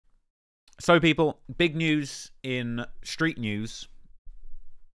So, people, big news in street news,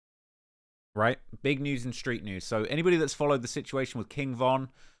 right? Big news in street news. So, anybody that's followed the situation with King Von,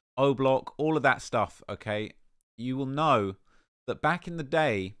 O-Block, all of that stuff, okay, you will know that back in the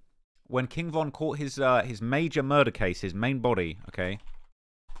day, when King Von caught his major murder case, his main body, okay,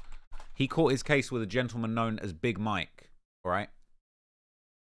 he caught his case with a gentleman known as Big Mike, all right?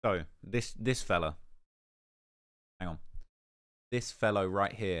 So, this fella, hang on, this fellow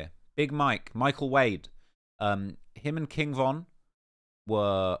right here, Big Mike, Michael Wade, him and King Von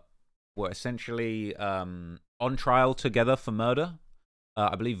were essentially on trial together for murder.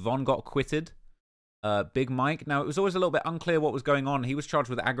 I believe Von got acquitted. Big Mike, now it was always a little bit unclear what was going on. He was charged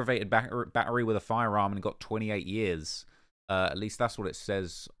with aggravated battery with a firearm and got 28 years. At least that's what it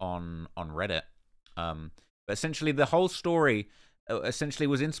says on Reddit. But essentially the whole story essentially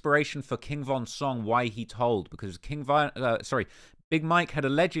was inspiration for King Von's song Why He Told, because Big Mike had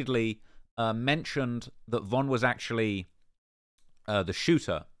allegedly mentioned that Von was actually the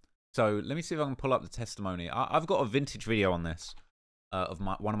shooter. So let me see if I can pull up the testimony. I've got a vintage video on this of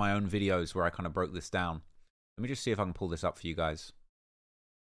one of my own videos where I kind of broke this down. Let me just see if I can pull this up for you guys.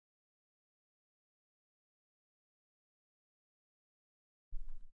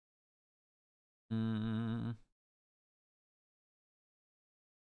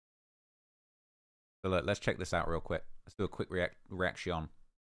 So look, let's check this out real quick. Let's do a quick reaction. All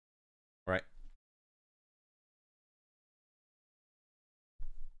right.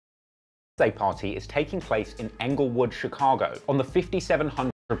 Birthday party is taking place in Englewood, Chicago, on the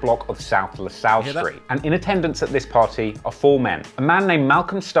 5700 block of South LaSalle Street. And in attendance at this party are 4 men. A man named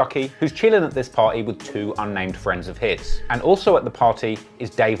Malcolm Stuckey, who's chilling at this party with 2 unnamed friends of his. And also at the party is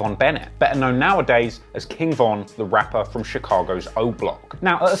Davon Bennett, better known nowadays as King Von, the rapper from Chicago's O-Block.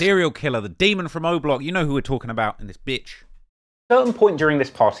 Now, at a serial killer, the demon from O-Block. You know who we're talking about in this bitch. At a certain point during this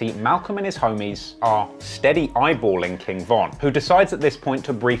party, Malcolm and his homies are steady eyeballing King Von, who decides at this point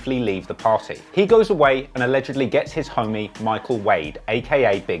to briefly leave the party. He goes away and allegedly gets his homie Michael Wade,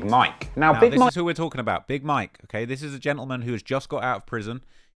 aka Big Mike. Now Big Mike, this is who we're talking about, Big Mike. Okay, this is a gentleman who has just got out of prison.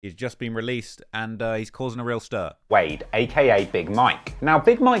 He's just been released, and he's causing a real stir. Wade, aka Big Mike. Now,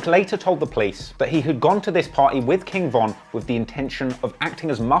 Big Mike later told the police that he had gone to this party with King Von with the intention of acting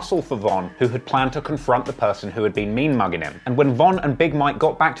as muscle for Von, who had planned to confront the person who had been mean-mugging him. And when Von and Big Mike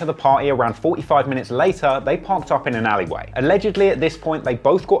got back to the party around 45 minutes later, they parked up in an alleyway. Allegedly, at this point, they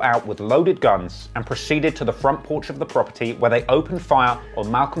both got out with loaded guns and proceeded to the front porch of the property, where they opened fire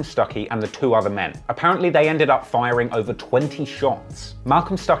on Malcolm Stuckey and the 2 other men. Apparently, they ended up firing over 20 shots.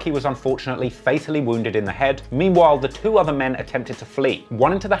 Malcolm Stuckey was unfortunately fatally wounded in the head. Meanwhile, the 2 other men attempted to flee,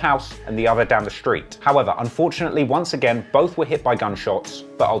 one into the house and the other down the street. However, unfortunately, once again, both were hit by gunshots,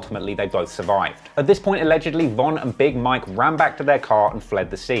 but ultimately they both survived. At this point, allegedly, Von and Big Mike ran back to their car and fled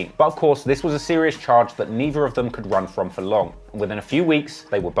the scene. But of course, this was a serious charge that neither of them could run from for long. Within a few weeks,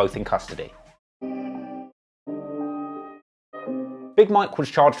 they were both in custody. Big Mike was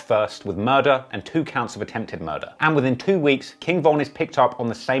charged first with murder and 2 counts of attempted murder. And within 2 weeks, King Von is picked up on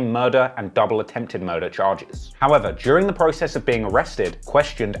the same murder and double attempted murder charges. However, during the process of being arrested,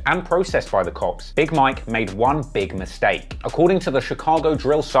 questioned and processed by the cops, Big Mike made one big mistake. According to the Chicago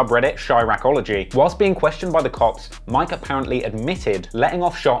drill subreddit Chiracology, whilst being questioned by the cops, Mike apparently admitted letting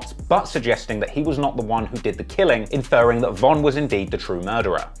off shots but suggesting that he was not the one who did the killing, inferring that Von was indeed the true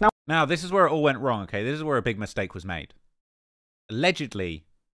murderer. Now, this is where it all went wrong, okay? This is where a big mistake was made. Allegedly,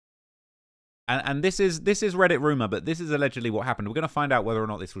 and this is Reddit rumor, but this is allegedly what happened. We're going to find out whether or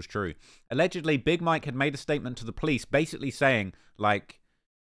not this was true. Allegedly, Big Mike had made a statement to the police basically saying, like,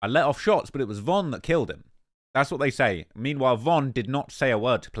 I let off shots, but it was Von that killed him. That's what they say. Meanwhile, Von did not say a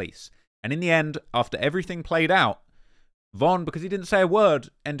word to police. And in the end, after everything played out, Von, because he didn't say a word,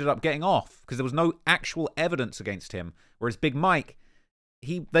 ended up getting off because there was no actual evidence against him. Whereas Big Mike,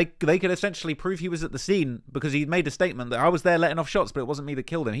 they could essentially prove he was at the scene because he made a statement that I was there letting off shots, but it wasn't me that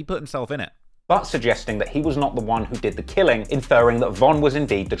killed him. He put himself in it. But suggesting that he was not the one who did the killing, inferring that Von was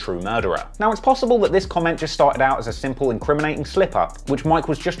indeed the true murderer. Now, it's possible that this comment just started out as a simple incriminating slip-up, which Mike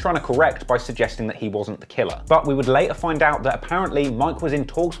was just trying to correct by suggesting that he wasn't the killer. But we would later find out that apparently Mike was in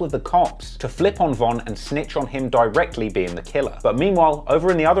talks with the cops to flip on Von and snitch on him directly being the killer. But meanwhile, over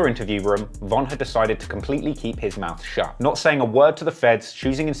in the other interview room, Von had decided to completely keep his mouth shut, not saying a word to the feds,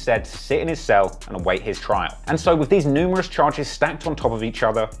 choosing instead to sit in his cell and await his trial. And so with these numerous charges stacked on top of each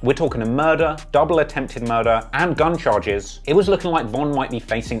other, we're talking a murder, double attempted murder, and gun charges, it was looking like Von might be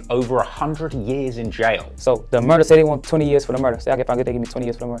facing over 100 years in jail. So the murder said they want 20 years for the murder. Say if I get they give me 20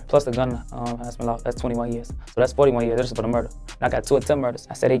 years for the murder. Plus the gun has been lost, that's 21 years. So that's 41 years just for the murder. And I got 2 attempt murders.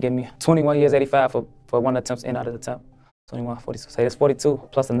 I said they give me 21 years, 85 for 1 attempt in out of the attempt. 21, 42. Say it's 42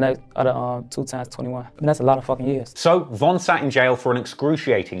 plus the next other 2 times 21. I mean, that's a lot of fucking years. So Von sat in jail for an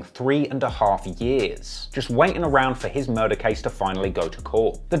excruciating 3.5 years, just waiting around for his murder case to finally go to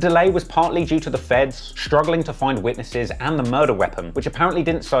court. The delay was partly due to the feds struggling to find witnesses and the murder weapon, which apparently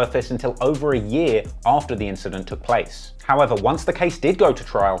didn't surface until over a year after the incident took place. However, once the case did go to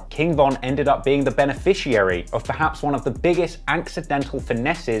trial, King Von ended up being the beneficiary of perhaps one of the biggest accidental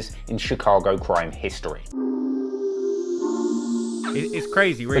finesses in Chicago crime history. It's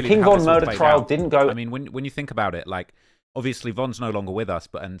crazy, really. The King Von murder trial didn't go... I mean, when you think about it, like, obviously Von's no longer with us,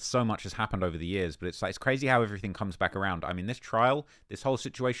 and so much has happened over the years, but it's crazy how everything comes back around. I mean, this trial, this whole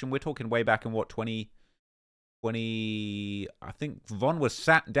situation, we're talking way back in, what, 2020... I think Von was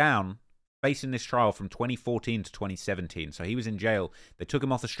sat down facing this trial from 2014 to 2017. So he was in jail. They took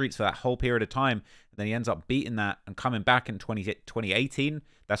him off the streets for that whole period of time, and then he ends up beating that and coming back in 2018.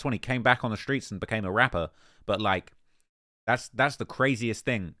 That's when he came back on the streets and became a rapper. But, like... That's the craziest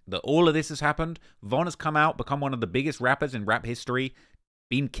thing. That all of this has happened. Von has come out, become one of the biggest rappers in rap history,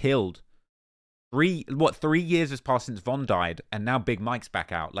 been killed. 3 years has passed since Von died, and now Big Mike's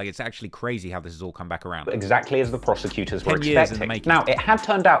back out. Like, it's actually crazy how this has all come back around. Exactly as the prosecutors were expecting. Now, it had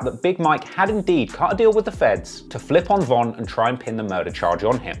turned out that Big Mike had indeed cut a deal with the feds to flip on Von and try and pin the murder charge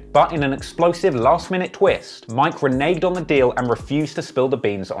on him. But in an explosive last-minute twist, Mike reneged on the deal and refused to spill the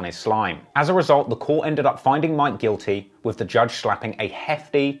beans on his slime. As a result, the court ended up finding Mike guilty, with the judge slapping a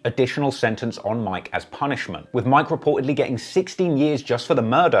hefty additional sentence on Mike as punishment, with Mike reportedly getting 16 years just for the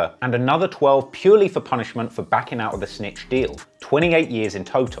murder and another 12 purely for punishment for backing out of the snitch deal. 28 years in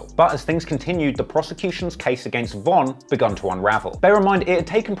total. But as things continued, the prosecution's case against Von began to unravel. Bear in mind, it had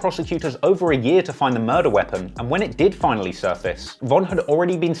taken prosecutors over a year to find the murder weapon, and when it did finally surface, Von had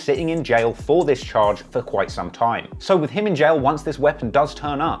already been sitting in jail for this charge for quite some time. So with him in jail once this weapon does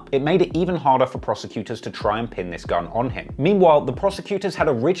turn up, it made it even harder for prosecutors to try and pin this gun on him. Meanwhile, the prosecutors had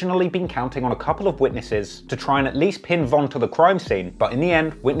originally been counting on a couple of witnesses to try and at least pin Von to the crime scene, but in the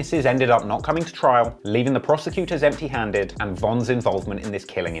end, witnesses ended up not coming to trial, leaving the prosecutors empty-handed and Von's involvement in this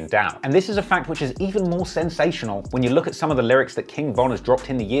killing in doubt. And this is a fact which is even more sensational when you look at some of the lyrics that King Von has dropped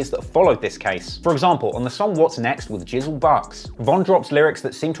in the years that have followed this case. For example, on the song What's Next with Jizzle Bucks, Von drops lyrics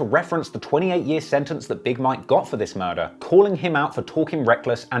that seem to reference the 28-year sentence that Big Mike got for this murder, calling him out for talking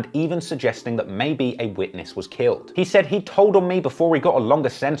reckless and even suggesting that maybe a witness was killed. He said he told on me before he got a longer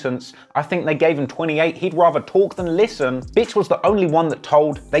sentence. I think they gave him 28, he'd rather talk than listen. Bitch was the only one that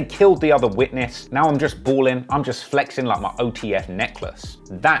told, they killed the other witness. Now I'm just balling, I'm just flexing like my OTF necklace.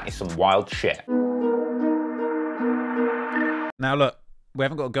 That is some wild shit. Now look, we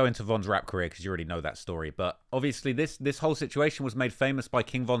haven't got to go into Von's rap career because you already know that story, but obviously this whole situation was made famous by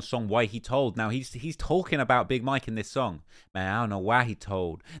King Von's song Why He Told. Now he's talking about Big Mike in this song. Man, I don't know why he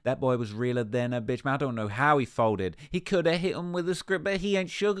told. That boy was realer than a bitch. Man, I don't know how he folded. He could have hit him with a script, but he ain't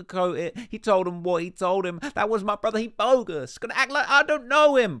sugarcoat it. He told him what he told him. That was my brother, he bogus. Gonna act like I don't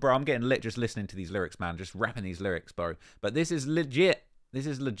know him. Bro, I'm getting lit just listening to these lyrics, man. Just rapping these lyrics, bro. But this is legit. This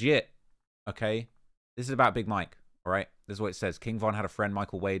is legit. Okay? This is about Big Mike. All right, this is what it says. King Von had a friend,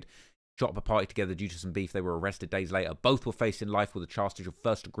 Michael Wade, shot up a party together due to some beef. They were arrested days later. Both were facing life with a charge of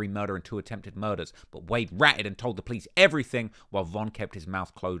first-degree murder and 2 attempted murders. But Wade ratted and told the police everything while Von kept his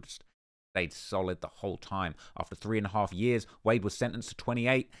mouth closed. Stayed solid the whole time. After 3.5 years, Wade was sentenced to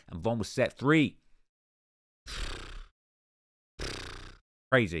 28 and Von was set free.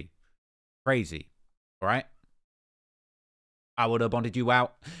 Crazy. Crazy. All right? I would have bonded you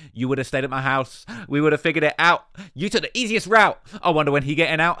out. You would have stayed at my house. We would have figured it out. You took the easiest route. I wonder when he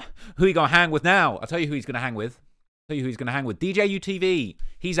getting out. Who he gonna hang with now? I'll tell you who he's gonna hang with. DJ UTV.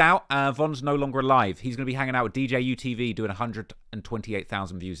 He's out. Von's no longer alive. He's gonna be hanging out with DJ UTV doing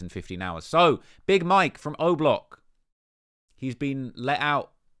 128,000 views in 15 hours. So, Big Mike from O Block. He's been let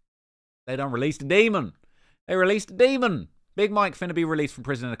out. They done released a demon. They released a demon. Big Mike finna be released from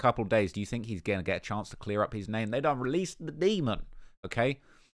prison in a couple of days. Do you think he's gonna get a chance to clear up his name? They done released the demon, okay?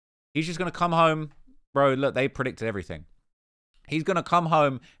 He's just gonna come home. Bro, look, they predicted everything. He's gonna come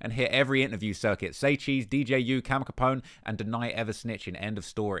home and hit every interview circuit. Say Cheese, DJU, Cam Capone, and deny ever snitching. End of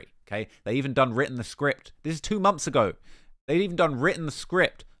story, okay? They even done written the script. This is 2 months ago. They even done written the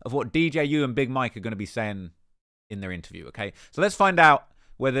script of what DJU and Big Mike are gonna be saying in their interview, okay? So let's find out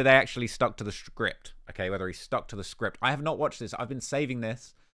whether they actually stuck to the script, okay? Whether he stuck to the script. I have not watched this. I've been saving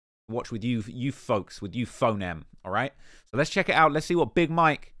this to watch with you folks, with you phonem, all right? So let's check it out. Let's see what Big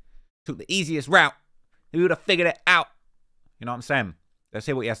Mike took the easiest route. Who would have figured it out? You know what I'm saying? Let's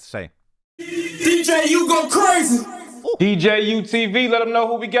hear what he has to say. DJ, you go crazy. Ooh. DJ UTV, let them know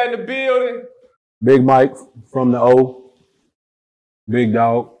who we got in the building. Big Mike from the O. Big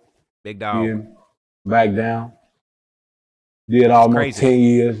Dog. Big Dog. Yeah. Back down. Did almost crazy. 10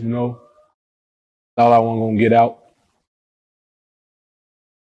 years, you know. Thought I wasn't going to get out.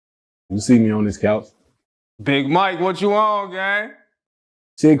 You see me on this couch. Big Mike, what you on, gang?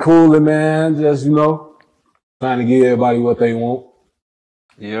 Shit cooling, man. Just, you know, trying to give everybody what they want.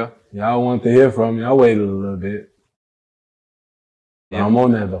 Yeah. Y'all want to hear from me. I waited a little bit. But Yeah. I'm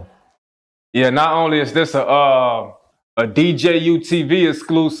on that, though. Yeah, not only is this a DJU TV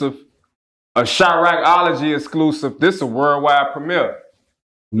exclusive, a Chiracology exclusive, this is a worldwide premiere.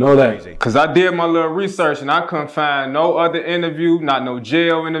 You know that. Crazy. Cause I did my little research and I couldn't find no other interview, not no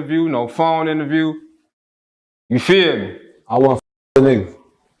jail interview, no phone interview. You feel me? I want niggas.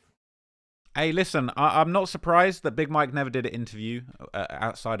 Hey, listen, I'm not surprised that Big Mike never did an interview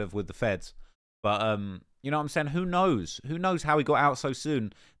outside of with the feds. But, you know what I'm saying? Who knows? Who knows how he got out so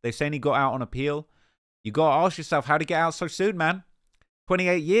soon? They're saying he got out on appeal. You got to ask yourself, how'd he get out so soon, man?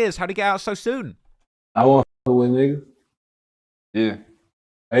 28 years, how'd he get out so soon? I want with niggas. Yeah.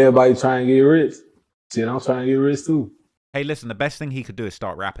 Everybody trying to get rich. Shit, I'm trying to get rich too. Hey, listen, the best thing he could do is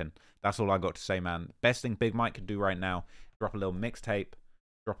start rapping. That's all I got to say, man. Best thing Big Mike could do right now, drop a little mixtape,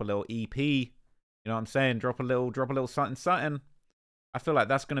 drop a little EP. You know what I'm saying? Drop a little something, something. I feel like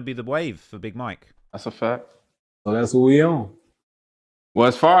that's going to be the wave for Big Mike. That's a fact. So that's what we on. Well,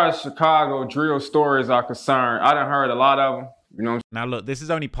 as far as Chicago drill stories are concerned, I done heard a lot of them. You know, Now, look, this is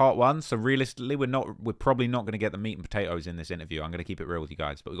only part one, so realistically, we're probably not going to get the meat and potatoes in this interview. I'm going to keep it real with you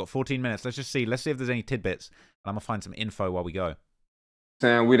guys, but we've got 14 minutes. Let's see if there's any tidbits, and I'm going to find some info while we go.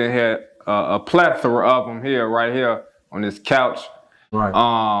 saying we done had a plethora of them here, right here on this couch. Right.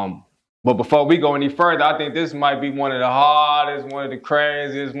 But before we go any further, I think this might be one of the hardest, one of the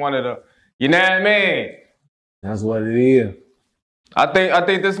craziest, one of the, you know what I mean? That's what it is. I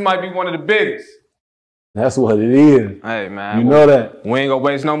think this might be one of the biggest. That's what it is. Hey, man. You know that. We ain't gonna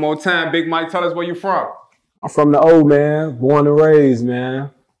waste no more time. Big Mike, tell us where you from. I'm from the O, man. Born and raised,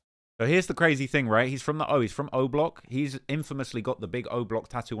 man. So here's the crazy thing, right? He's from the O. He's from O Block. He's infamously got the big O Block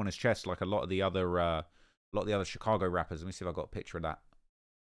tattoo on his chest, like a lot of the other Chicago rappers. Let me see if I got a picture of that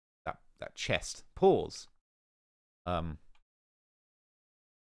chest. Pause. But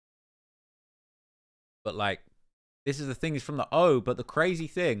like, this is the thing. He's from the O. But the crazy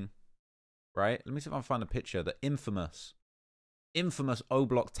thing, right? Let me see if I can find a picture. The infamous O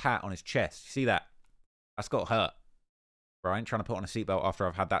Block tat on his chest. You see that? That's got hurt. Right, trying to put on a seatbelt after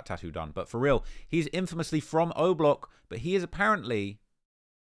I've had that tattoo done. But for real, he's infamously from O Block, but he is apparently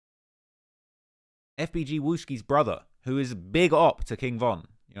FBG Wooski's brother, who is big op to King Von.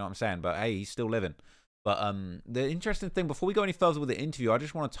 You know what I'm saying? But hey, he's still living. But the interesting thing, before we go any further with the interview, I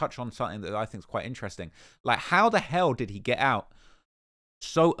just want to touch on something that I think is quite interesting. Like, how the hell did he get out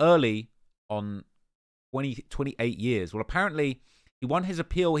so early on 28 years? Well, apparently, he won his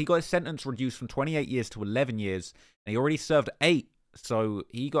appeal. He got his sentence reduced from 28 years to 11 years. And he already served 8. So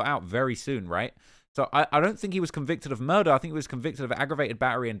he got out very soon, right? So I don't think he was convicted of murder. I think he was convicted of aggravated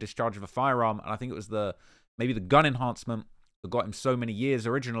battery and discharge of a firearm. And I think it was maybe the gun enhancement that got him so many years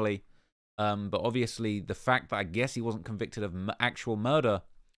originally. But obviously, the fact that I guess he wasn't convicted of actual murder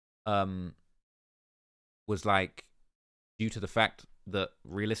was like due to the fact that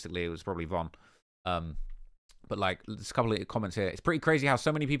realistically it was probably Von. But like, there's a couple of comments here. It's pretty crazy how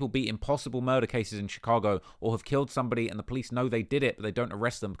so many people beat impossible murder cases in Chicago or have killed somebody and the police know they did it, but they don't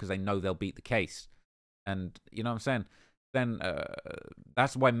arrest them because they know they'll beat the case. And you know what I'm saying? Then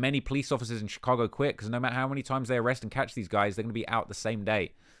that's why many police officers in Chicago quit, because no matter how many times they arrest and catch these guys, they're going to be out the same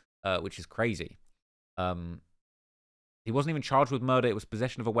day, which is crazy. He wasn't even charged with murder. It was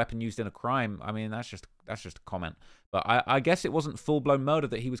possession of a weapon used in a crime. I mean, that's just a comment. But I guess it wasn't full-blown murder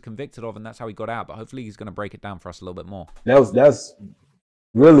that he was convicted of, and that's how he got out. But hopefully he's going to break it down for us a little bit more. That's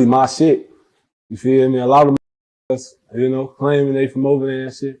really my shit. You feel me? A lot of us, you know, claiming they from over there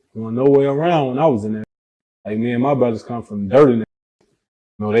and shit. There was no way around when I was in there. Like, me and my brothers come from dirty. You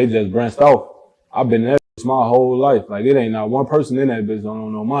know, they just branched off. I've been there my whole life. Like, it ain't not one person in that bitch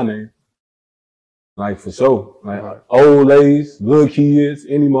don't know my name. Like, for sure. Like, old ladies, good kids,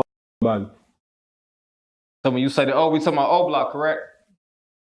 any motherfucker. So when you say that, we talking about O Block, correct?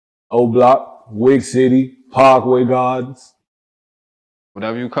 O Block, Wig City, Parkway Gardens.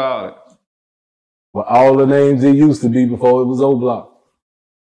 Whatever you call it. Well, all the names it used to be before it was O Block.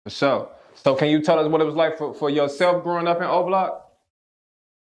 For sure. So can you tell us what it was like for yourself growing up in O Block?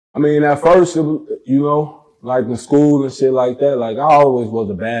 I mean, at first, it was, you know, like in school and shit like that, like, I always was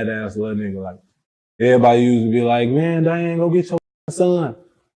a badass little nigga. Like, everybody used to be like, man, Diane, go get your son.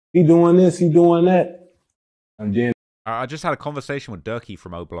 He doing this, he doing that. And then I just had a conversation with Durkee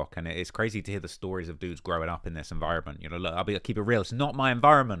from O Block, and it's crazy to hear the stories of dudes growing up in this environment. You know, look, I'll keep it real. It's not my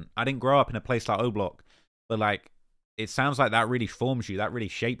environment. I didn't grow up in a place like O Block, but like, it sounds like that really forms you, that really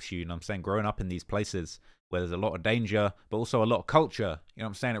shapes you. You know what I'm saying? Growing up in these places where there's a lot of danger, but also a lot of culture. You know what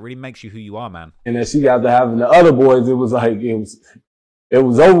I'm saying? It really makes you who you are, man. And then she got to having the other boys. It was like it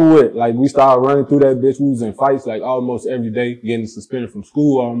was over with. Like we started running through that bitch. We was in fights like almost every day, getting suspended from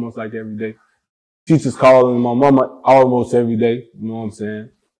school almost like every day. Teachers calling my mama almost every day. You know what I'm saying?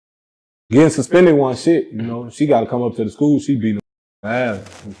 Getting suspended one shit. You know, she got to come up to the school. She beat them ass.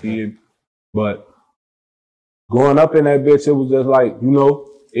 But growing up in that bitch, it was just like, you know,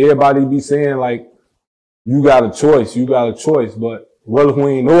 everybody be saying like, you got a choice, but what if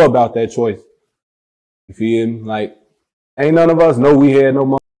we ain't know about that choice? You feel me? Like, ain't none of us know we had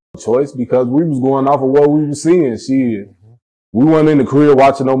no choice because we was going off of what we was seeing. Shit. We weren't in the crib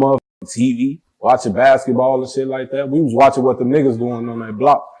watching no motherfucking TV, watching basketball and shit like that. We was watching what the niggas doing on that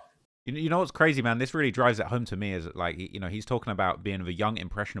block. You know what's crazy, man? This really drives it home to me is like, you know, he's talking about being a young,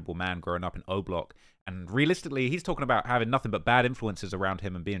 impressionable man growing up in O Block. And realistically, he's talking about having nothing but bad influences around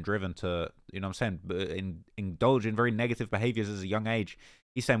him and being driven to, you know what I'm saying, indulge in very negative behaviors as a young age.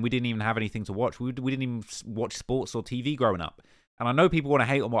 He's saying we didn't even have anything to watch. We didn't even watch sports or TV growing up. And I know people want to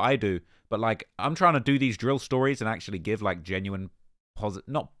hate on what I do, but like, I'm trying to do these drill stories and actually give like genuine positive,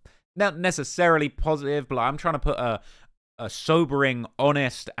 not necessarily positive, but like, I'm trying to put a sobering,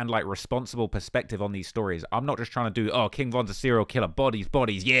 honest, and like responsible perspective on these stories. I'm not just trying to do, oh, King Von's a serial killer,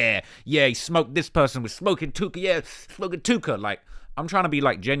 bodies, yeah, he smoked this person with smoking Tuka, yeah, smoking Tuka. Like, I'm trying to be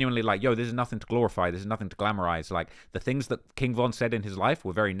like genuinely like, yo, this is nothing to glorify, this is nothing to glamorize. Like, the things that King Von said in his life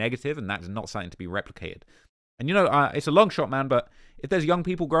were very negative, and that's not something to be replicated. And you know, it's a long shot, man, but if there's young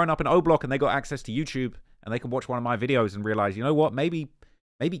people growing up in O Block and they got access to YouTube and they can watch one of my videos and realize, you know what, maybe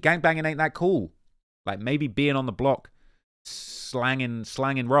gangbanging ain't that cool. Like, maybe being on the block slanging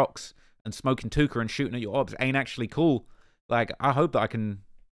rocks and smoking Tuka and shooting at your ops ain't actually cool. Like, I hope that I can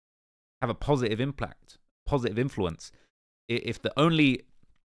have a positive impact, positive influence. If the only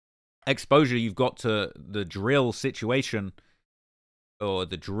exposure you've got to the drill situation or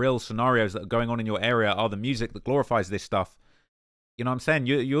the drill scenarios that are going on in your area are the music that glorifies this stuff, you know what I'm saying?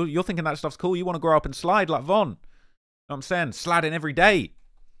 You're thinking that stuff's cool. You want to grow up and slide like Von. You know what I'm saying? Sliding every day.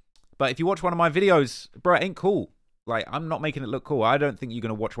 But if you watch one of my videos, bro, it ain't cool. Like, I'm not making it look cool. I don't think you're going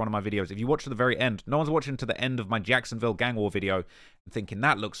to watch one of my videos. If you watch to the very end, no one's watching to the end of my Jacksonville gang war video and thinking,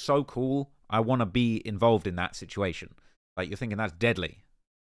 that looks so cool. I want to be involved in that situation. Like, you're thinking that's deadly.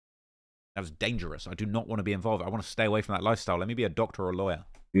 That was dangerous. I do not want to be involved. I want to stay away from that lifestyle. Let me be a doctor or a lawyer.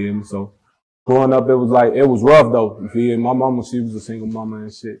 Yeah, so growing up, it was rough though. You feel me? My mama, she was a single mama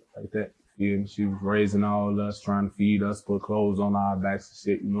and shit like that. You feel me? She was raising all of us, trying to feed us, put clothes on our backs and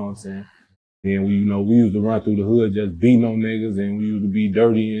shit. You know what I'm saying? And we used to run through the hood just beating on niggas, and we used to be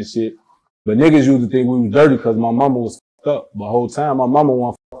dirty and shit. But niggas used to think we was dirty because my mama was fucked up. But the whole time my mama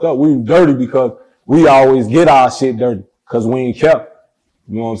wasn't fucked up. We was dirty because we always get our shit dirty because we ain't kept.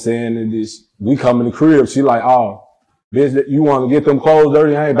 You know what I'm saying? And we come in the crib, she like, oh, bitch, you want to get them clothes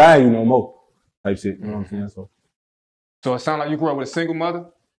dirty? I ain't buying you no more. Type shit. You know what I'm saying? So it sounds like you grew up with a single mother?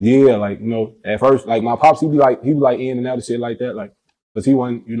 Yeah, like, you know, at first, like my pops, he was like in and out of shit like that, like. Cause he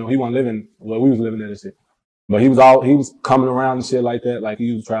wasn't living where we was living at and shit. But he was coming around and shit like that. Like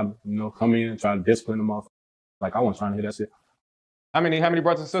he was trying to, you know, come in and try to discipline them off. Like I wasn't trying to hear that shit. How many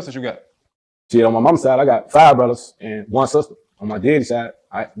brothers and sisters you got? Shit, on my mom's side, I got 5 brothers and 1 sister. On my daddy's side,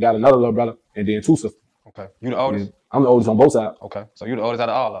 I got another little brother and then 2 sisters. Okay. You the oldest? And I'm the oldest on both sides. Okay. So you the oldest out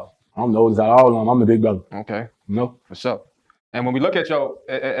of all of them? I'm the oldest out of all of them. I'm the big brother. Okay. You know? For sure. And when we look at your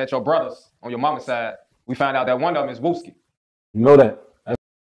brothers on your mama's side, we find out that one of them is Wooski. You know that.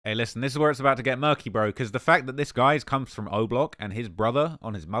 Hey, listen, this is where it's about to get murky, bro, because the fact that this guy comes from O Block and his brother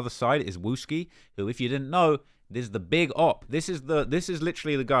on his mother's side is Wooski, who, if you didn't know, this is the big op. This is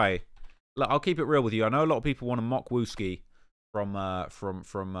literally the guy. Look, I'll keep it real with you. I know a lot of people want to mock Wooski from you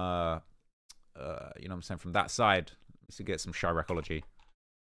know what I'm saying, from that side. Let's get some Chiracology.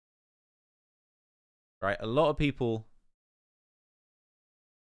 Right, a lot of people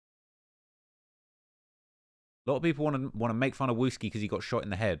want to make fun of Wooski because he got shot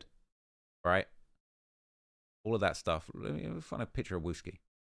in the head, right? All of that stuff. Let me find a picture of Wooski.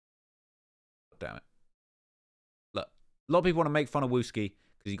 Damn it! Look, a lot of people want to make fun of Wooski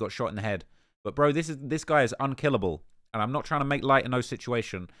because he got shot in the head, but bro, this guy is unkillable, and I'm not trying to make light of no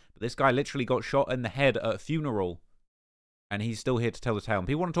situation, but this guy literally got shot in the head at a funeral, and he's still here to tell the tale. And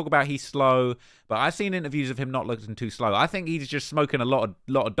people want to talk about he's slow, but I've seen interviews of him not looking too slow. I think he's just smoking a lot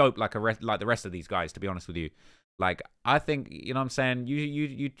of dope like the rest of these guys, to be honest with you. Like, I think, you know what I'm saying,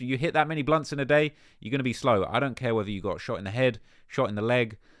 you hit that many blunts in a day, you're going to be slow. I don't care whether you got shot in the head, shot in the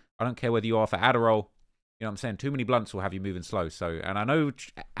leg. I don't care whether you are for Adderall. You know what I'm saying? Too many blunts will have you moving slow. So, and I know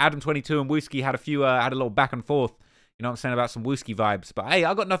Adam22 and Wooski had a little back and forth. You You know what I'm saying, about some Wooski vibes. But hey,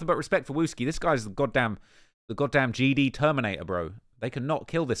 I got nothing but respect for Wooski. This guy's the goddamn GD Terminator, bro. They cannot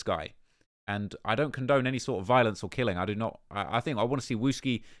kill this guy. And I don't condone any sort of violence or killing. I do not. I think I want to see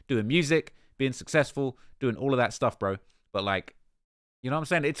Wooski doing music, being successful, doing all of that stuff, bro. But like, you know what I'm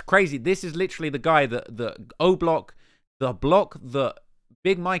saying? It's crazy. This is literally the guy that the O Block, the block that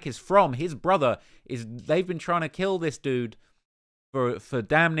Big Mike is from. His brother is. They've been trying to kill this dude for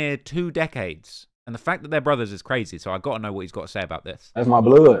damn near 2 decades. And the fact that they're brothers is crazy. So I got to know what he's got to say about this. That's my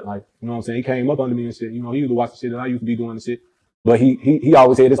blood. Like, you know what I'm saying? He came up under me and shit. You know, he used to watch the shit that I used to be doing and shit. But he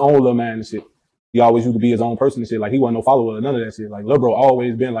always had his own little man and shit. He always used to be his own person and shit. Like, he wasn't no follower of none of that shit. Like, Lil Bro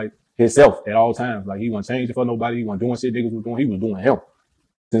always been like himself at all times. Like, he wasn't changing for nobody. He wasn't doing shit niggas was doing. He was doing him.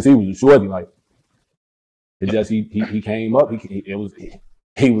 Since he was a shorty, like, it just, he came up.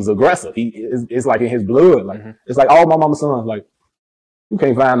 He was aggressive. It's like in his blood. Like, it's like all my mama's sons. Like, you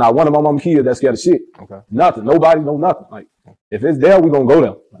can't find not one of my mama's kids that's scared of shit. Okay. Nothing. Nobody, no nothing. Like, if it's there, we gonna go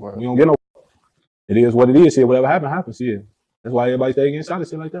there. Like, we don't get no. It is what it is. Shit, whatever happens. Shit. That's why everybody stay getting shot and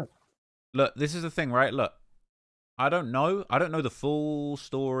shit like that. Look, this is the thing, right? Look, I don't know the full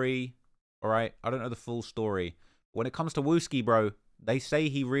story. All right, I don't know the full story. When it comes to Wooski, bro, they say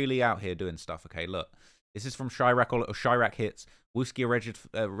he really out here doing stuff. Okay, look, this is from Chirac Hits. Wooski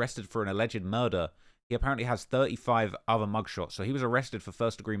arrested for an alleged murder. He apparently has 35 other mugshots. So he was arrested for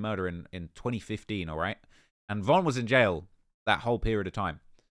first-degree murder in 2015, all right? And Von was in jail that whole period of time.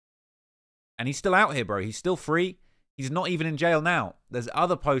 And he's still out here, bro. He's still free. He's not even in jail now. There's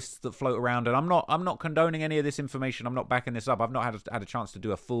other posts that float around, and I'm not condoning any of this information. I'm not backing this up. I've not had a chance to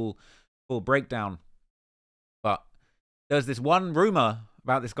do a full breakdown. But there's this one rumor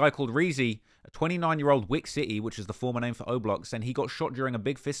about this guy called Reezy, a 29-year-old Wick City, which is the former name for O-Block, saying he got shot during a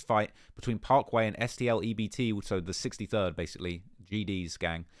big fist fight between Parkway and STL EBT, so the 63rd, basically, GD's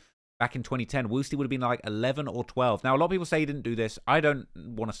gang. Back in 2010, Wooski would have been like 11 or 12. Now, a lot of people say he didn't do this. I don't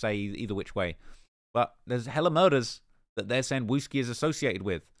want to say either which way. But there's hella murders that they're saying Wooski is associated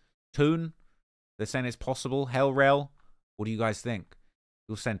with. Toon, they're saying it's possible. Hellrail, what do you guys think?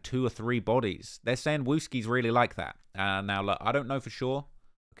 You'll send 2 or 3 bodies. They're saying Wooski's really like that. Now, look, I don't know for sure,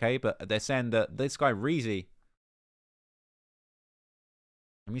 okay? But they're saying that this guy, Reezy...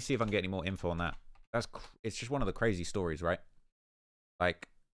 Let me see if I can get any more info on that. It's just one of the crazy stories, right? Like,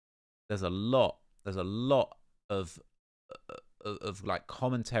 there's a lot of like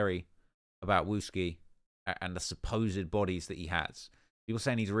commentary about Wooski and the supposed bodies that he has. People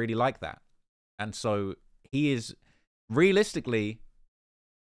saying he's really like that. And so he is realistically,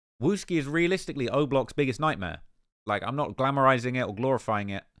 Wooski is realistically O-Block's biggest nightmare. Like, I'm not glamorizing it or glorifying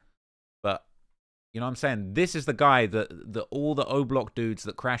it, but you know what I'm saying? This is the guy that all the O-Block dudes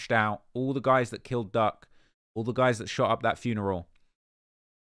that crashed out, all the guys that killed Duck, all the guys that shot up that funeral,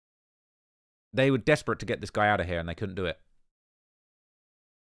 they were desperate to get this guy out of here and they couldn't do it.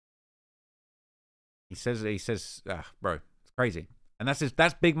 He says, bro, it's crazy. And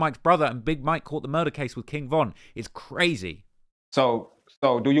that's Big Mike's brother, and Big Mike caught the murder case with King Von. It's crazy. So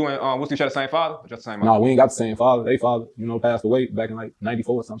do you and Wooski share the same father or just the same mother? No, we ain't got the same father. They father, you know, passed away back in like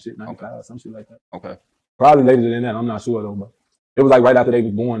 94 or some shit, 95, okay. Some shit like that. Okay. Probably later than that. I'm not sure though, but it was like right after they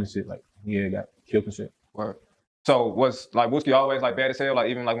was born and shit. Like, yeah, got killed and shit. Word. So was like Wooski always like bad as hell, like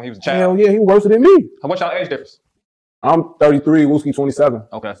even like when he was a child? Hell yeah, he was worse than me. What's y'all age difference? I'm 33, Wooski 27.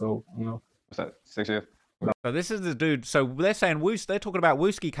 Okay. So, you know. What's that, 6 years? So this is the dude. So they're saying they're talking about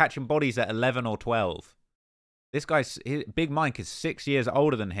Wooski catching bodies at 11 or 12. This guy's Big Mike is 6 years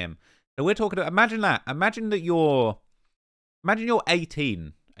older than him. So we're talking. Imagine that. Imagine you're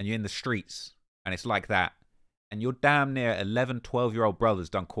 18 and you're in the streets and it's like that, and your damn near 11, 12-year-old brother's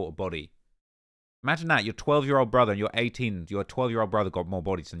done caught a body. Imagine that. Your 12-year-old brother and you're 18. Your 12-year-old brother got more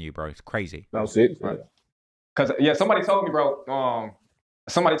bodies than you, bro. It's crazy. About 6. Right. Cause yeah, somebody told me, bro.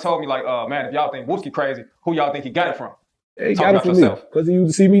 Somebody told me like, man, if y'all think Wooski crazy, who y'all think he got it from? Yeah, he got it from me. Because he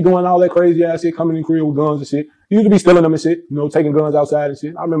used to see me doing all that crazy ass shit, coming in the crib with guns and shit. He used to be stealing them and shit, you know, taking guns outside and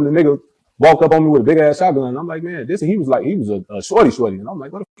shit. I remember the nigga walked up on me with a big ass shotgun. And I'm like, man, he was a shorty. And I'm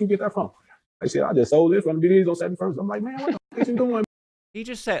like, where the fuck you get that from? I said, I just sold this from the BDs on 71st. I'm like, man, what the fuck is you doing? He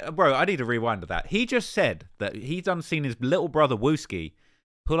just said, bro, I need to rewind to that. He just said that he's done seen his little brother Wooski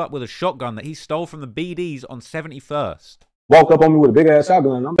pull up with a shotgun that he stole from the BDs on 71st. Walked up on me with a big ass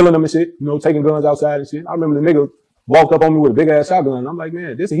shotgun. And I'm killing them and shit, you know, taking guns outside and shit. I remember the nigga walked up on me with a big ass shotgun. And I'm like,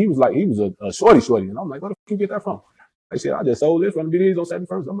 man, he was a shorty. And I'm like, where the fuck you get that from? I said, I just sold this from the BDs on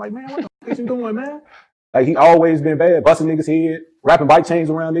 71st. I'm like, man, what the fuck is you doing, man? Like, he always been bad, busting niggas' head, wrapping bike chains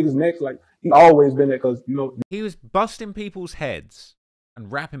around niggas' necks. Like, he always been that because, you know. He was busting people's heads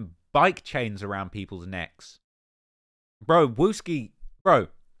and wrapping bike chains around people's necks. Bro, Wooski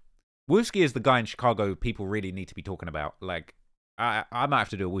Wooski is the guy in Chicago people really need to be talking about. Like, I might have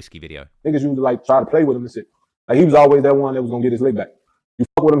to do a Wooski video. Niggas used to like try to play with him and shit. Like he was always that one that was gonna get his lick back. You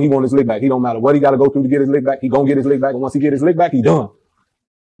fuck with him, he want his lick back. He don't matter what he got to go through to get his lick back. He gonna get his lick back, and once he get his lick back, he done.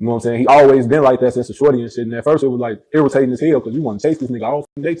 You know what I'm saying? He always been like that since the shorty and shit. And at first it was like irritating as hell because you want to chase this nigga all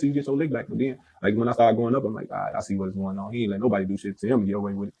day till you get your lick back. But then, like when I started going up, I'm like, all right, I see what's going on. He ain't let nobody do shit to him and get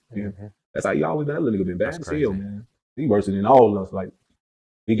away with it. Yeah. That's how he always been. That little nigga been bad as hell, man. He worse than all of us. Like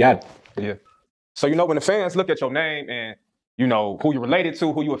he got it. Yeah. So you know when the fans look at your name and you know who you related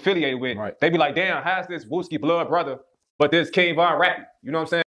to, who you affiliated with, right, they be like, damn, how's this Wooski blood brother, but this King Von rapping? You know what I'm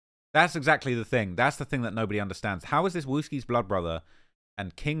saying? That's exactly the thing. That's the thing that nobody understands. How is this Wooski's blood brother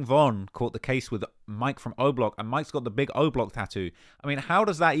and King Von caught the case with Mike from O-Block, and Mike's got the big O-Block tattoo? I mean, how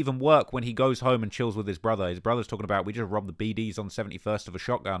does that even work when he goes home and chills with his brother? His brother's talking about, we just robbed the BDs on 71st of a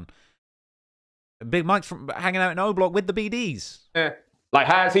shotgun. Big Mike's from hanging out in O-Block with the BDs. Yeah. Like,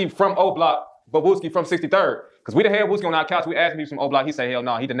 how is he from O-Block, but Wooski from 63rd? Because we done had Wooski on our couch. We asked him if he was from O-Block. He said, hell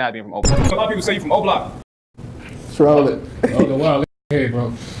no, he denied being from O-Block. A lot of people say you from O-Block. Troll it. Oh, wow. Hey, bro.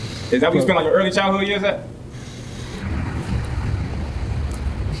 Is that where you spent like your early childhood years at?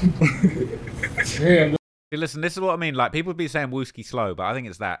 Yeah. See, listen, this is what I mean. Like, people be saying Wooski slow, but I think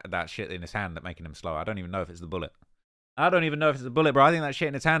it's that shit in his hand that making him slow. I don't even know if it's the bullet. I don't even know if it's the bullet, bro. I think that shit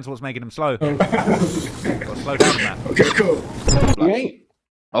in his hand's what's making him slow. Gotta slow down, man. Okay, cool. He ain't.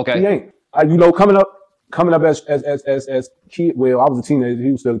 Okay. He ain't. You know, coming up as kid. Well, I was a teenager.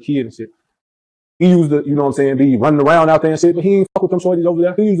 He was still a kid and shit. He used to, you know what I'm saying, be running around out there and shit, but he ain't fuck with them shorties over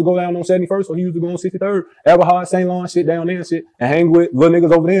there. He used to go down on 71st, or he used to go on 63rd, Everhard, St. Lawrence, shit down there and shit, and hang with little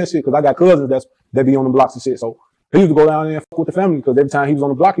niggas over there and shit, because I got cousins that be on the blocks and shit. So he used to go down there and fuck with the family, because every time he was on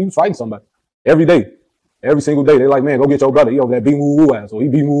the block, he was fighting somebody. Every day. Every single day. They like, man, go get your brother. He over there beat woo ass, or he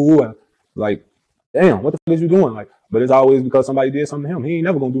beat woo ass. Like, damn, what the fuck is you doing? Like, but it's always because somebody did something to him. He ain't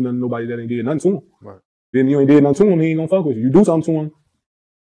never gonna do nothing to nobody that ain't did nothing to him. Right. Then you ain't did nothing to him, he ain't gonna fuck with you. You do something to him,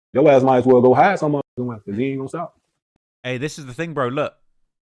 your ass might as well go hide somebody, because he ain't gonna stop. Hey, this is the thing, bro. Look,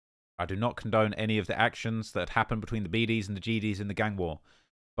 I do not condone any of the actions that happened between the BDs and the GDs in the gang war,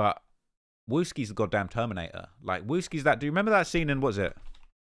 but Wooski's the goddamn Terminator. Like, Wooski's that. Do you remember that scene in, what was it?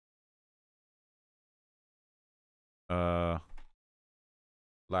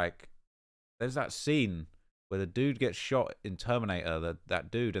 Like, there's that scene where the dude gets shot in Terminator,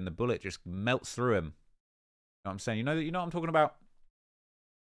 that dude, and the bullet just melts through him. You know what I'm saying? You know what I'm talking about?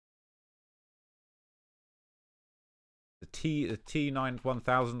 The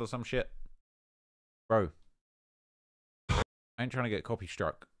T9-1000 or some shit. Bro. I ain't trying to get copy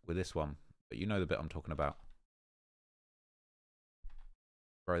struck with this one, but you know the bit I'm talking about.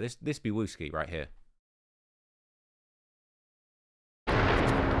 Bro, this be Wooski right here.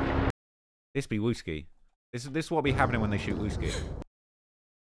 This be Wooski. This is what be happening when they shoot Wooski.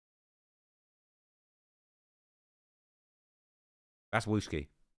 That's Wooski.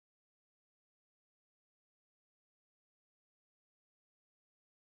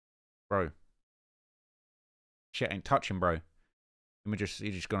 Bro. Shit ain't touching, bro. You're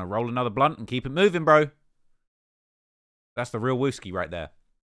just gonna roll another blunt and keep it moving, bro. That's the real Wooski right there.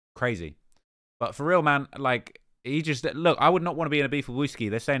 Crazy. But for real, man, like, he just, look, I would not want to be in a beef with Wooski.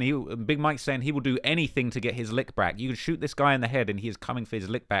 They're saying Big Mike's saying he will do anything to get his lick back. You can shoot this guy in the head and he is coming for his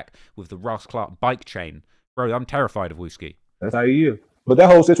lick back with the Ross Clark bike chain. Bro, I'm terrified of Wooski. That's how he is. But that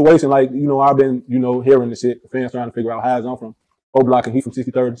whole situation, like, you know, I've been, you know, hearing the shit, the fans trying to figure out how I'm from O-Block and he from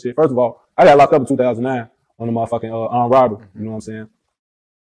 63rd and shit. First of all, I got locked up in 2009 on the motherfucking armed robbery. You know what I'm saying?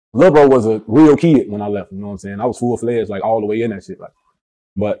 Lil bro was a real kid when I left. You know what I'm saying? I was full-fledged, like, all the way in that shit. Like,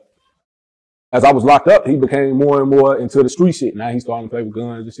 but as I was locked up, he became more and more into the street shit. Now he's starting to play with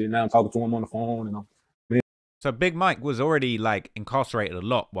guns and shit. Now I'm talking to him on the phone and So Big Mike was already, like, incarcerated a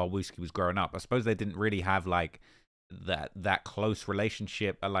lot while Wooski was growing up. I suppose they didn't really have, like, that close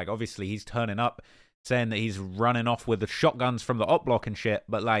relationship. Like, obviously he's turning up saying that he's running off with the shotguns from the op block and shit,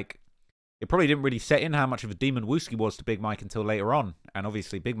 but, like, it probably didn't really set in how much of a demon Wooski was to Big Mike until later on. And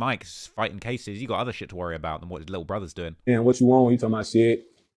obviously Big Mike's fighting cases. You got other shit to worry about than what his little brother's doing. and what you want? He talking about shit,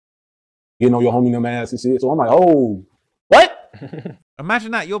 getting on your homie them ass and shit. So I'm like, oh, what?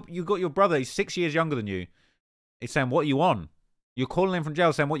 Imagine that. You got your brother, he's 6 years younger than you. He's saying, what are you on? You're calling him from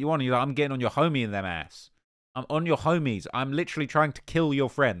jail saying, what you on? And you're like, I'm getting on your homie in them ass. I'm on your homies. I'm literally trying to kill your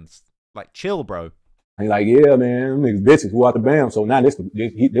friends. Like, chill, bro. He like, yeah, man, them niggas bitches who out the bam. So now this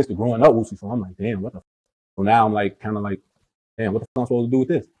the growing up Wooski. So I'm like, damn, what the f? So now I'm like, kind of like, damn, what the fuck am I supposed to do with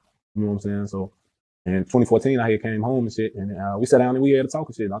this? You know what I'm saying? So in 2014, I had came home and shit, and we sat down and we had a talk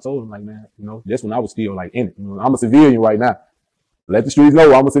and shit. And I told him, like, man, you know, this when I was still like in it. You know, I'm a civilian right now. Let the streets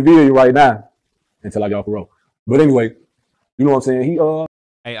know I'm a civilian right now until I get off parole. But anyway, you know what I'm saying?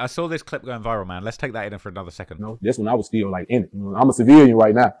 Hey, I saw this clip going viral, man. Let's take that in for another second. You know, this when I was still like in it. You know, I'm a civilian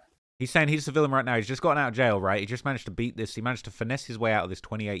right now. He's saying he's a civilian right now. He's just gotten out of jail, right? He just managed to beat this. He managed to finesse his way out of this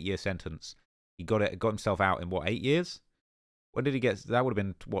 28-year sentence. He got himself out in what, 8 years? When did he get? That would have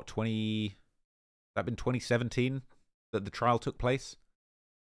been what, 20? That been 2017 that the trial took place.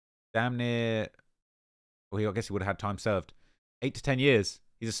 Damn near. Well, I guess he would have had time served. 8 to 10 years.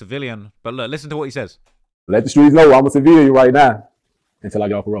 He's a civilian. But look, listen to what he says. Let the streets know I'm a civilian right now until I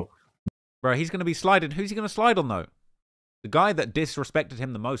get off parole. Bro, he's going to be sliding. Who's he going to slide on, though? The guy that disrespected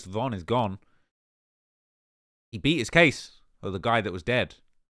him the most, Von, is gone. He beat his case. Or the guy that was dead.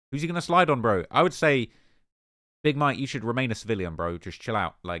 Who's he going to slide on, bro? I would say, Big Mike, you should remain a civilian, bro. Just chill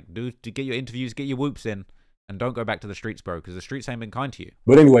out. Like, do get your interviews, get your whoops in, and don't go back to the streets, bro, because the streets ain't been kind to you.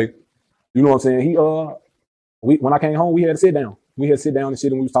 But anyway, you know what I'm saying? When I came home, we had to sit down. We had to sit down and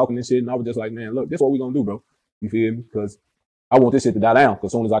shit, and we was talking and shit, and I was just like, man, look, this is what we gonna do, bro. You feel me? Because I want this shit to die down. Because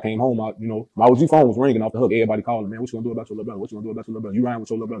as soon as I came home, my OG phone was ringing off the hook. Everybody calling, man, what you gonna do about your little brother? What you gonna do about your little brother? You riding with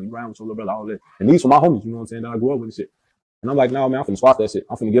your little brother? You riding with your little brother? All that. And these were my homies, you know what I'm saying, that I grew up with and shit. And I'm like, no, man, I'm finna swap that shit.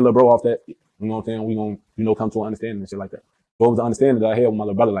 I'm finna get little bro off that. You know what I'm saying? We gonna, come to an understanding and shit like that. So it was the understanding that I had with my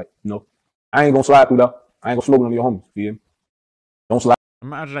little brother, like, I ain't gonna slide through that. I ain't gonna smoke none of your homies. You feel me? Don't slide.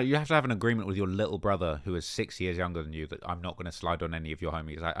 Imagine that you have to have an agreement with your little brother who is 6 years younger than you that I'm not going to slide on any of your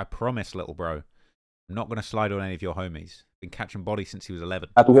homies. I promise, little bro, I'm not going to slide on any of your homies. Been catching bodies since he was 11.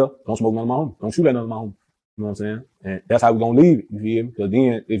 Through here, don't smoke none of my homies. Don't shoot at none of my homies. You know what I'm saying? And that's how we gonna leave it. You feel me? Because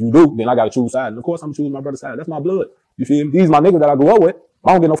then, if you do, then I gotta choose side. And of course, I'm choosing my brother's side. That's my blood. You feel me? These my niggas that I grew up with.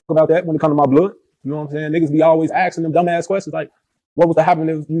 I don't give no fuck about that when it comes to my blood. You know what I'm saying? Niggas be always asking them dumbass questions like, what was to happen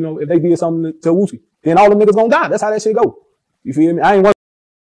if, if they did something to Wooski? Then all them niggas gonna die. That's how that shit go. You feel me? I ain't want.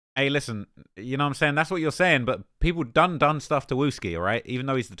 Hey, listen, you know what I'm saying? That's what you're saying, but people done stuff to Wooski, all right? Even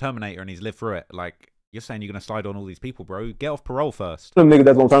though he's the Terminator and he's lived through it. Like, you're saying you're going to slide on all these people, bro. Get off parole first. Them niggas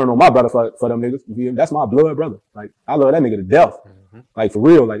that's gonna turn on my brother for them niggas. You feel me? That's my blood brother. Like, I love that nigga to death. Like, for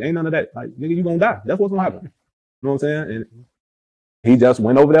real. Like, ain't none of that. Like, nigga, you gonna die. That's what's gonna happen. You know what I'm saying? And he just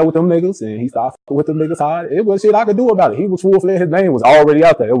went over there with them niggas and he started with them niggas hard. It was shit I could do about it. He was full-fledged. His name was already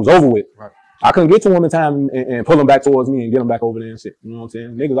out there. It was over with. Right. I couldn't get to him in time and pull him back towards me and get him back over there and shit. You know what I'm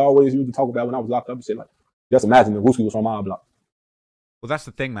saying? Niggas always used to talk about when I was locked up and shit. Like, just imagine if Wooski was from our block. Well, that's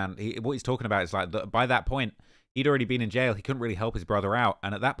the thing, man. What he's talking about is like, by that point, he'd already been in jail. He couldn't really help his brother out.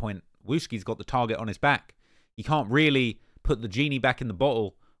 And at that point, Wooski's got the target on his back. He can't really put the genie back in the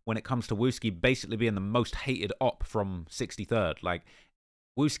bottle when it comes to Wooski basically being the most hated op from 63rd. Like,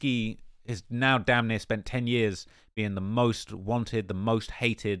 Wooski has now damn near spent 10 years being the most wanted, the most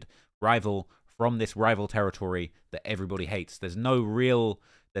hated rival from this rival territory that everybody hates. There's no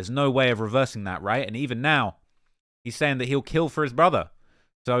way of reversing that, right? And even now, he's saying that he'll kill for his brother.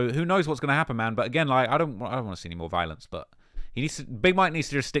 So who knows what's going to happen, man? But again, like, I don't want to see any more violence, but Big Mike needs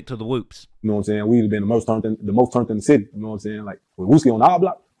to just stick to the whoops. You know what I'm saying? We've been the most turned in the city. You know what I'm saying? Like, with Wooski on our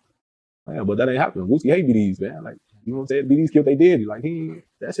block. Yeah, but that ain't happening. Wooski hate BDs, man. Like, you know what I'm saying? BDs killed they did. Like,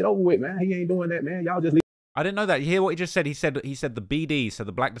 that shit over with, man. He ain't doing that, man. Y'all just leave. I didn't know that. You hear what he just said? He said the BDs, so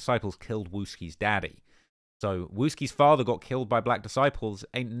the Black Disciples, killed Wooski's daddy. So Wooski's father got killed by Black Disciples.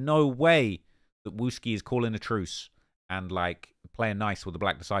 Ain't no way that Wooski is calling a truce and, like, playing nice with the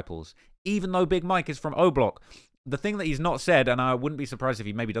Black Disciples. Even though Big Mike is from O-Block. The thing that he's not said, and I wouldn't be surprised if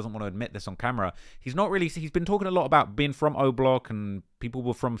he maybe doesn't want to admit this on camera, he's been talking a lot about being from O-Block and people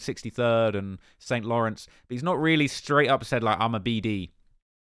were from 63rd and St. Lawrence, but he's not really straight up said, like, I'm a BD.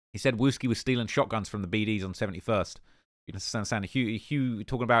 He said Wooski was stealing shotguns from the BDs on 71st. You understand? Hugh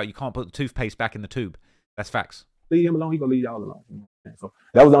talking about you can't put the toothpaste back in the tube. That's facts. Leave him alone, he gonna leave y'all alone. You know? So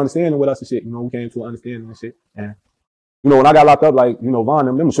that was the understanding with us and shit. You know, we came to an understanding and shit. And, when I got locked up, like, Von,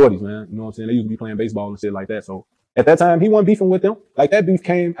 them shorties, man. You know what I'm saying? They used to be playing baseball and shit like that. So at that time, he wasn't beefing with them. Like, that beef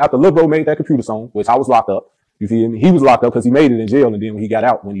came after Lil Bro made that computer song, which I was locked up. You feel me? He was locked up because he made it in jail. And then when he got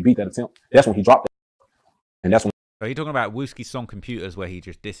out, when he beat that attempt, that's when he dropped it. And that's when. So you're talking about Wooski's song Computers, where he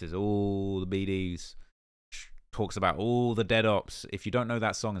just disses all the BDs, talks about all the dead ops. If you don't know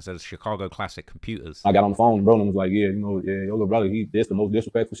that song, it says Chicago classic Computers. I got on the phone and bro was like, your little brother, that's the most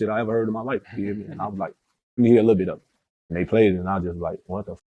disrespectful shit I ever heard in my life. You hear me? And I was like, let me hear a little bit of it. And they played it, and I just like, what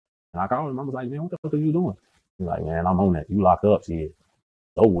the fuck? And I called him. I was like, man, what the fuck are you doing? He's like, man, I'm on that. You locked up, shit. It's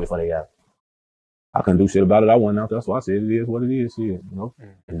over with for they got. I couldn't do shit about it. I wasn't out there, so I said it is what it is, shit,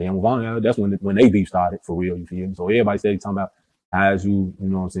 And then with Von, that's when they beef started, for real, you feel me? So everybody said talking about how's you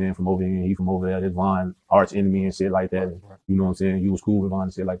know what I'm saying, from over here, and he from over there, this Von arch enemy and shit like that. And, you know what I'm saying? You was cool with Von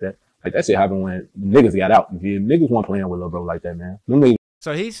and shit like that. Like, that shit happened when niggas got out, you feel me? Niggas weren't playing with Lil Bro like that, man.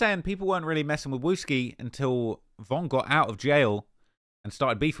 So he's saying people weren't really messing with Wooski until Von got out of jail and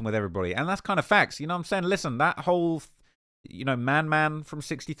started beefing with everybody. And that's kind of facts. You know what I'm saying? Listen, that whole you know, Man from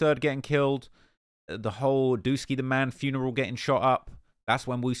 63rd getting killed, the whole Dusky the Man funeral getting shot up. That's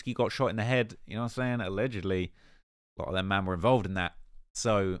when Wooski got shot in the head. You know what I'm saying? Allegedly, a lot of them man were involved in that.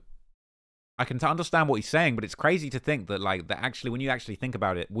 So I can understand what he's saying, but it's crazy to think that, like, that actually, when you actually think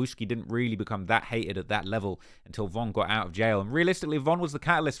about it, Wooski didn't really become that hated at that level until Von got out of jail. And realistically, Von was the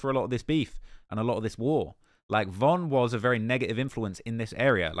catalyst for a lot of this beef and a lot of this war. Like, Von was a very negative influence in this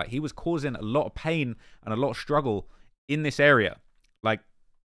area. Like, he was causing a lot of pain and a lot of struggle in this area. Like,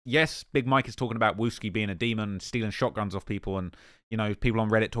 yes, Big Mike is talking about Wooski being a demon, stealing shotguns off people, and, you know, people on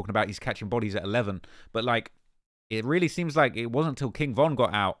Reddit talking about he's catching bodies at 11. But, like, it really seems like it wasn't until King Von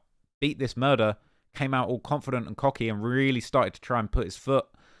got out, beat this murder, came out all confident and cocky, and really started to try and put his foot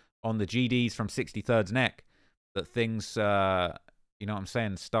on the GDs from 63rd's neck, that things, you know what I'm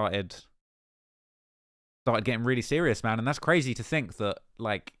saying, started getting really serious, man. And that's crazy to think that,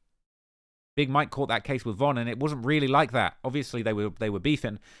 like, Big Mike caught that case with Von, and it wasn't really like that. Obviously, they were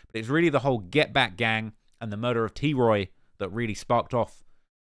beefing, but it's really the whole Get Back gang and the murder of T-Roy that really sparked off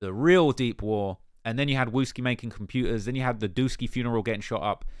the real deep war. And then you had Wooski making computers. Then you had the Dusky funeral getting shot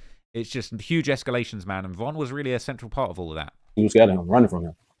up. It's just huge escalations, man. And Von was really a central part of all of that. He was scared of him, running from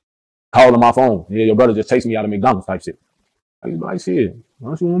him. Called him my phone. Yeah, your brother just chased me out of McDonald's type shit. I was like, shit,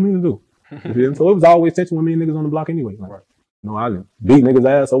 what you want me to do? So it was always tension with me and niggas on the block anyway. Like, right. You know, I beat niggas'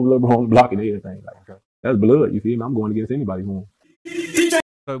 ass over little bro on the block and everything. Like, okay. That's blood, you feel me? I'm going against anybody who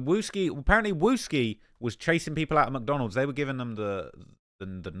So Wooski, apparently Wooski was chasing people out of McDonald's. They were giving them the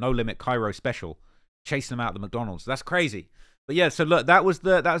No Limit Cairo special, chasing them out of the McDonald's. That's crazy. But yeah, so look, that was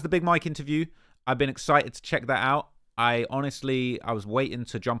the Big Mike interview. I've been excited to check that out. I was waiting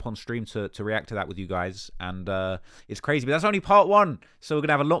to jump on stream to react to that with you guys, and it's crazy. But that's only part one, so we're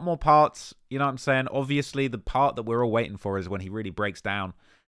gonna have a lot more parts. You know what I'm saying? Obviously, the part that we're all waiting for is when he really breaks down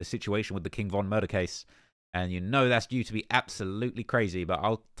the situation with the King Von murder case, and you know that's due to be absolutely crazy. But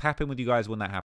I'll tap in with you guys when that happens.